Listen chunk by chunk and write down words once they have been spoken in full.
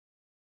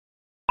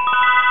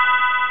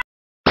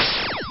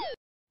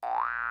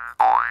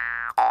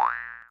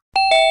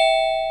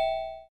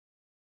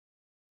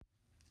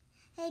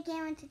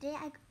everyone, today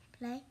I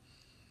play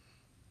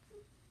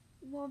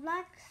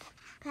Roblox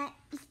Pet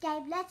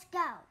Escape. Let's go.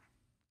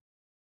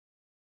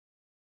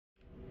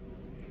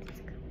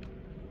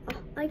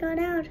 Oh, I got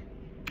out.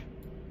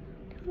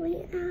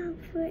 Totally out.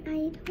 I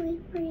am totally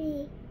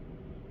free.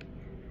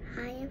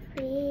 I am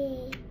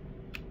free.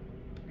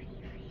 Free.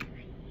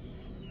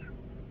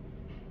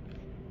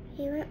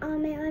 Here are all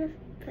my other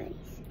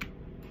buddies.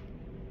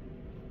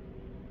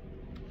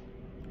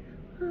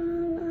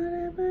 All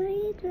other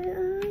buddies, where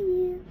are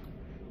you?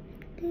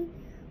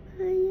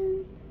 I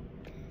am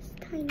this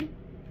tiny.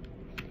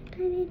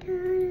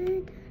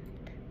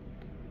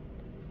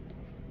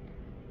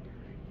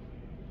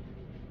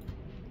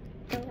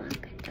 The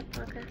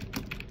walker.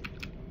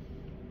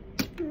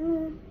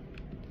 Oh,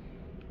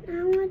 I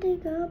want to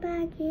go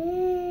back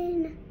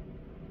in.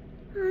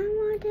 I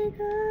want to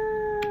go.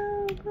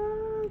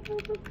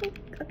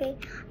 Okay,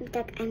 I'm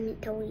stuck. I'm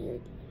totally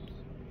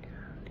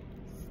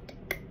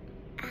stuck.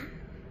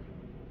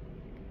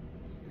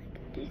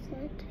 This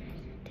it.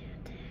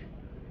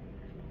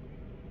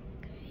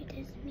 Great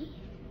is me.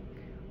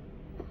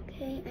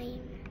 Okay,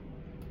 I'm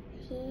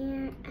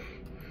here.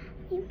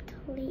 I'm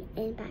totally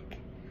back.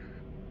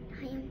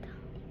 I am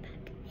totally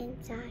back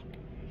inside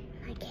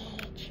my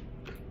cage.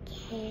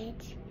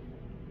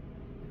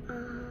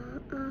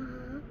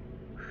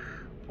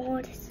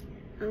 Or this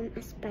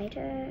a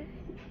spider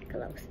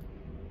clothes.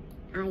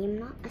 I am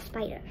not a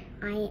spider.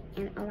 I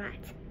am a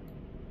rat.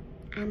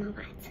 I'm a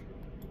rat.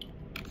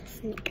 It's a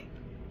snake.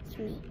 It's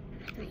me.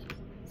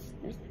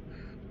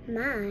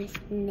 My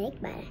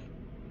snake butter.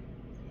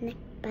 Snake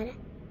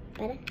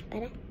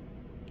butter.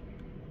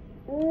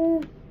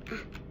 Ooh.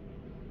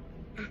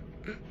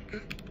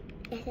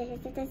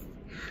 Yes.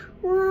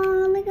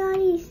 Whoa, look at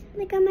these.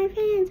 Look at my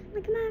fans.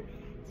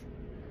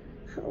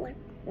 Oh,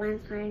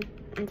 one's hard.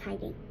 I'm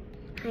hiding.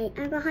 Hi,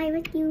 I'll go hide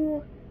with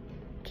you.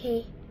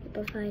 Okay, we're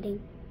both hiding.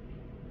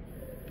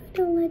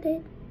 Don't let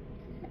it.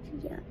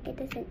 Yeah, it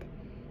isn't.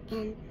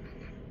 And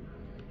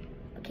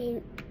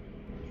okay.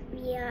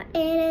 Yeah,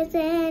 it is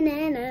an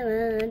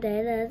animal. It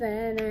is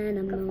an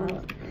animal.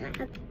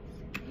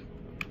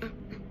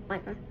 What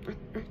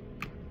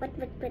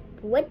the?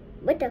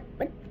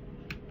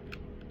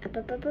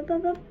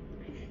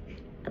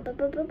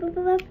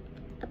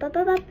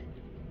 Up.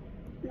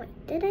 What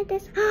did I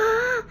just? I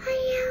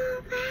am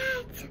a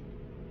rat.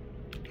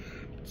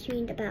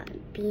 Dreamed about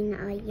being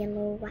a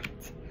yellow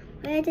rat.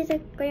 Where is a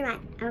grey rat?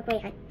 I'm a grey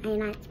rat. I am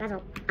not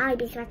special. I'll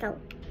be special.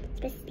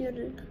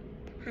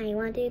 I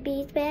want to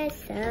be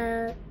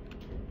special.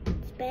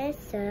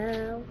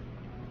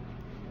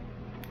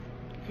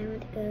 I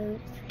want to go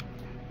this way.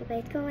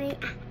 Everybody's going.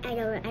 I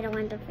don't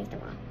want to face the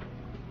wall.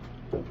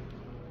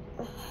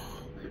 Oh,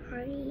 where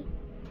are we?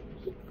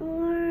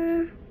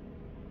 Or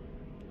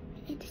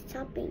it's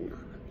stopping. Oh,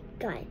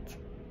 got it.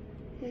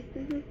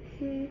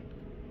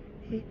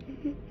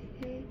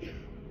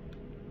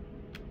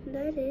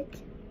 That's it.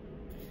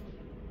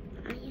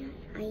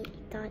 I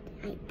thought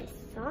I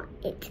saw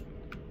it.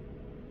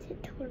 Is it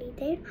totally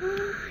there?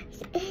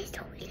 It is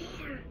totally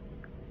there.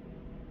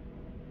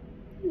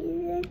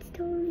 Yeah, it's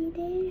totally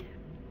there.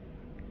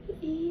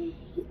 He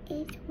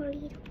is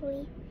totally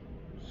there.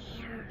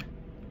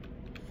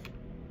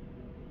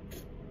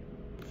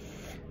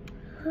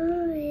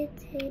 Oh,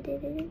 it's it.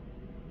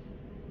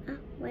 Oh,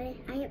 wait,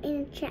 I am in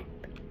a trap.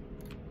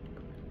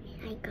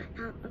 I got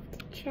out of the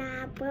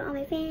trap. Where are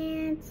my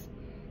fans?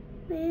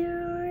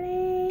 Where are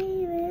they?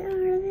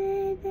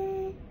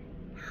 There.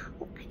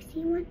 Oh, I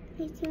see one.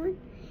 It's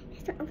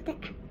over there.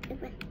 It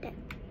went there.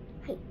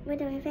 Hey, where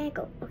did my fan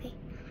go? Okay.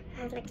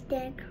 I was like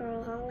there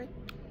crawling.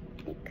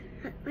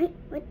 Wait,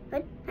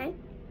 what? Hey.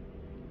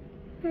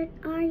 Where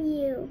are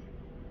you?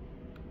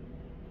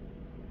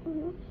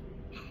 Oh,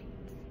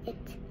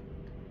 that's it.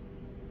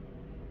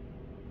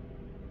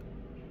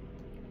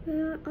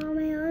 Where are all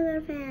my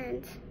other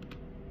fans?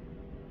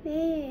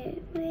 Where?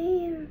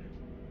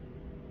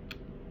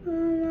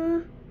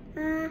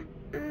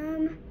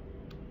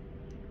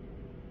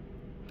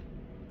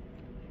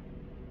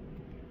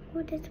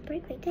 Oh, there's a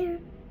break right there.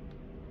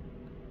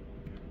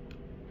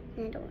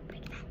 No, don't want to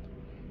break that.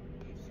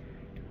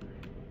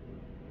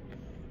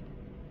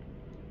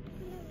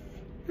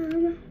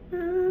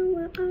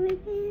 Where are my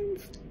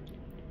fans?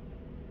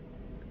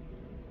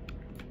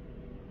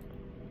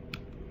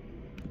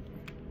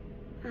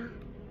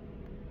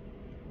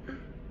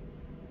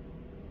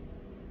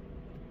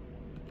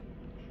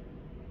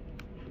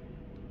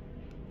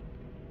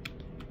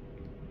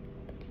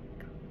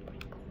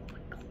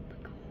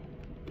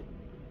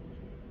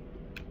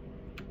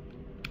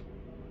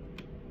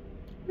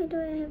 Why do I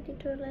have to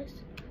do this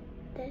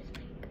like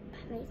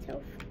by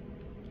myself?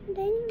 Is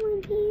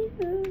anyone here?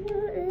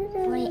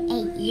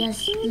 48 years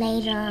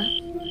later.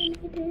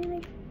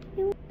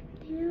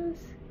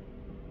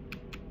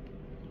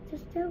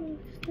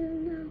 Still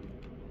no.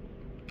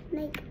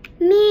 Like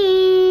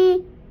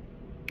me.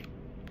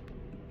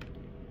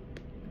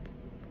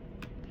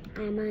 I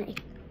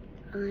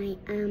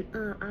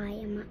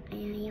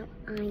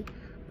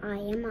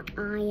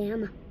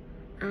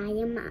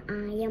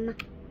am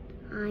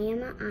I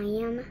am.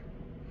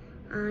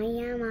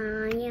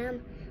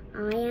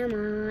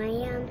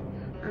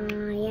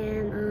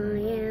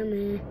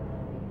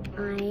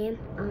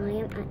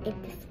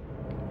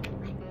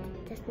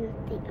 There's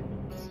nothing up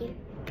here.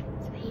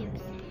 So I am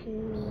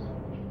sending me.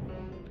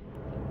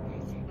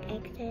 There's an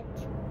exit.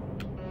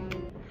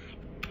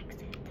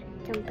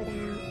 Jump it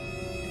out.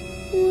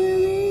 Where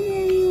is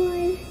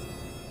anyone?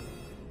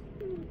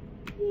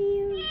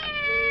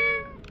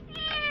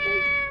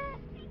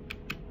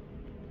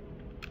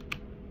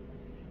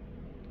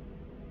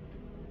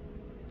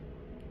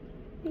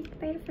 My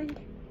spider friend.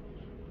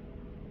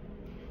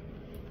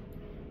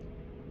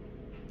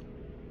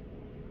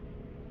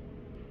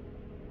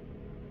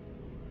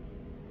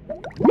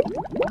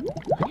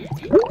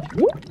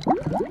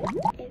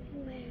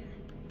 Everywhere.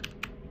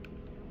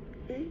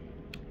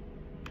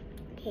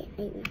 Okay, I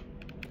will.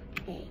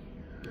 Hey,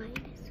 hide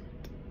this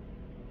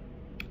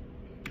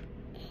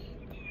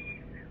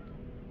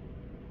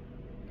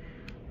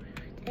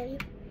one.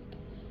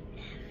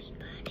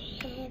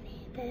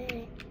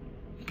 Everybody.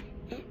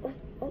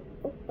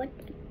 What?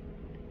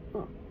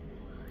 Oh,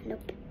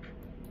 nope.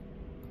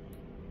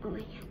 Oh my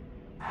god.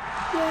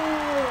 Yay!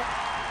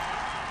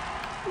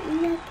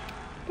 Look,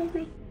 there's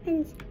my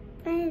friends.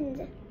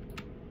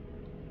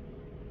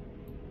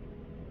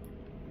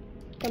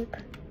 Jump.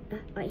 Oh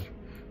yeah.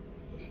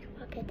 Let's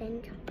walk it and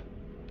jump.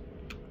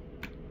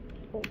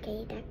 Okay,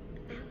 that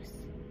mouse.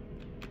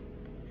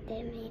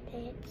 They made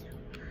it so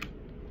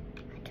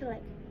I to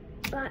like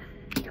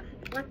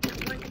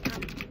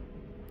jump.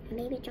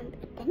 Maybe jump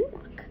and then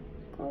walk.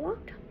 Go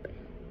walk jump.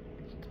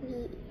 It's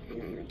me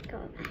and I like go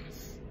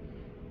fast.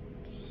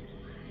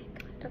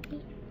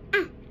 Okay, I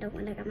don't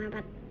want to get my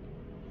butt.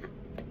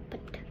 But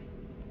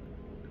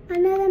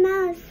another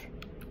mouse.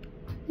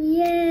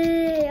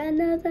 Yay,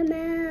 another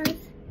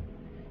mouse.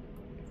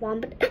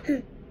 Flombed.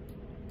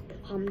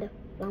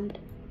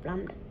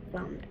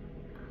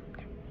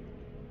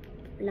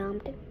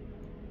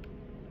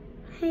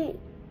 Hey,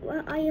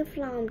 where are you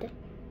flombed?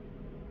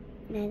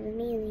 There's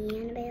me and the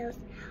Annabelles.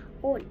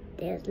 Oh,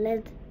 there's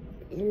Liz.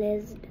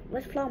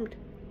 What's flombed?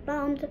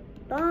 Flombed.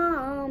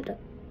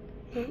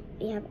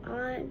 We have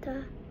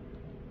under.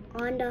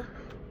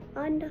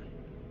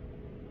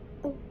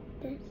 Oh,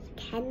 there's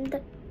Ken.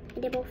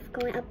 They're both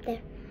going up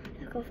there.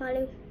 I can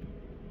follow.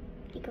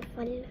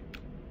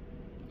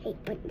 Hey,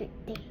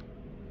 wait.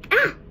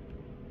 Ah!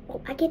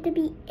 Oh, I get to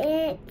be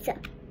it.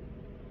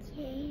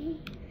 Yay.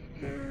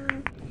 Now,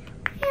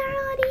 where are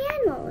all the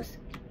animals?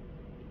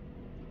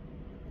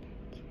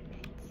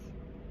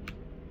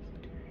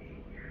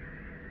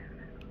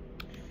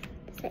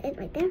 Is that it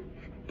right there?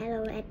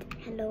 Hello, Ed.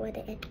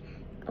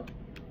 Oh,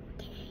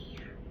 okay.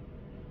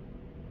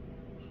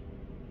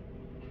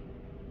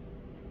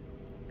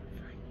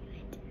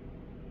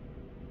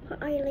 What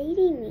are you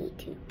leading me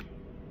to? Is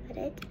that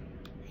it?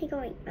 Where are you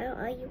going? Where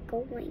are you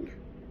going?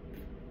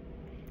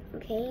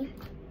 Okay.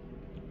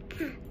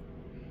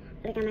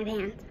 Look at my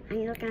pants.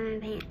 I'm looking at my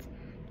pants.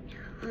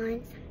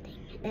 On something.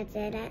 That's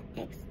it.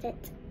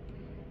 Exit.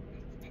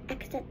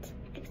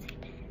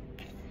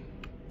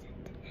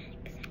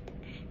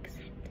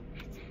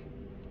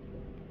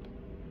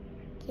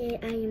 Yeah,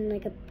 I am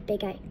like a big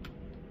guy.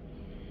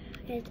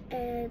 There's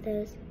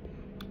others.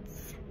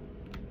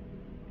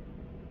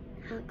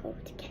 I'll go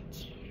to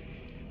catch you.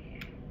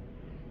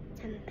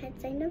 Some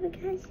pets I never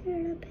guys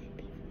heard a pet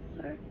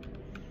before.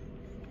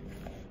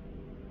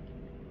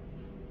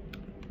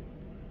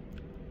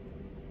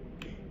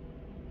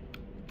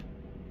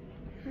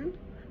 Huh?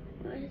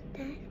 What is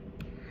that?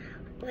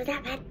 What was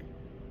that pet?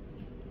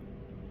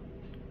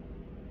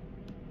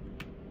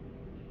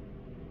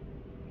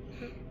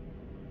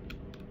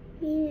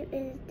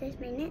 There's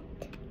my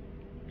net.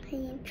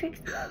 Playing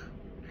tricks.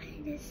 I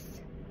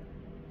just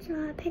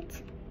saw a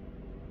pet.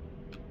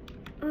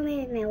 Or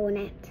maybe my own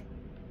net.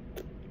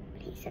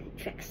 Play some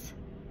tricks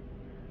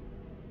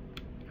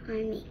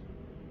on me.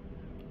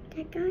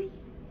 That guy?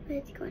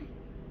 Where's he going?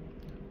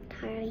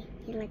 Entirely.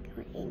 He like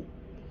going in.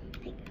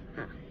 Like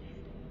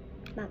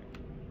bop.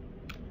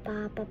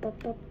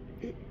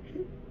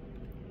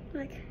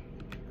 Look,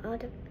 all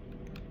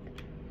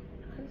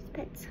those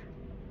pets.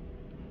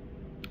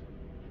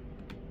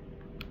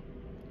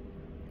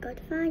 Go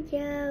to find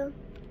you.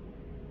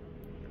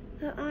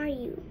 Where are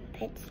you,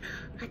 pets?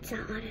 What's the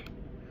otter?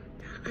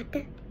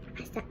 What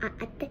is that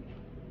otter?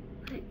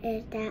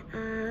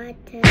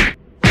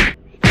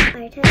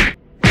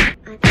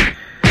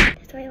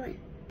 That's the right one.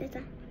 There's a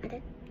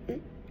otter.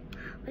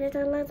 What is a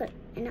lizard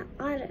and an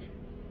otter?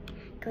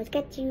 Go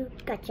get you.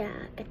 Gotcha.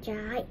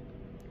 Hi.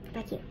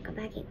 Come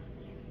back here.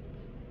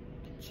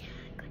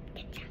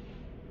 Gotcha.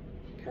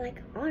 I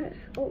like otter.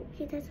 Oh,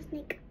 he does a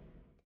snake.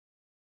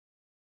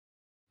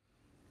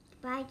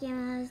 Bye,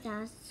 gamers. That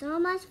was so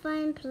much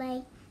fun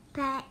playing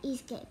Pet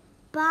Escape.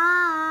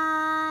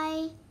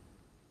 Bye.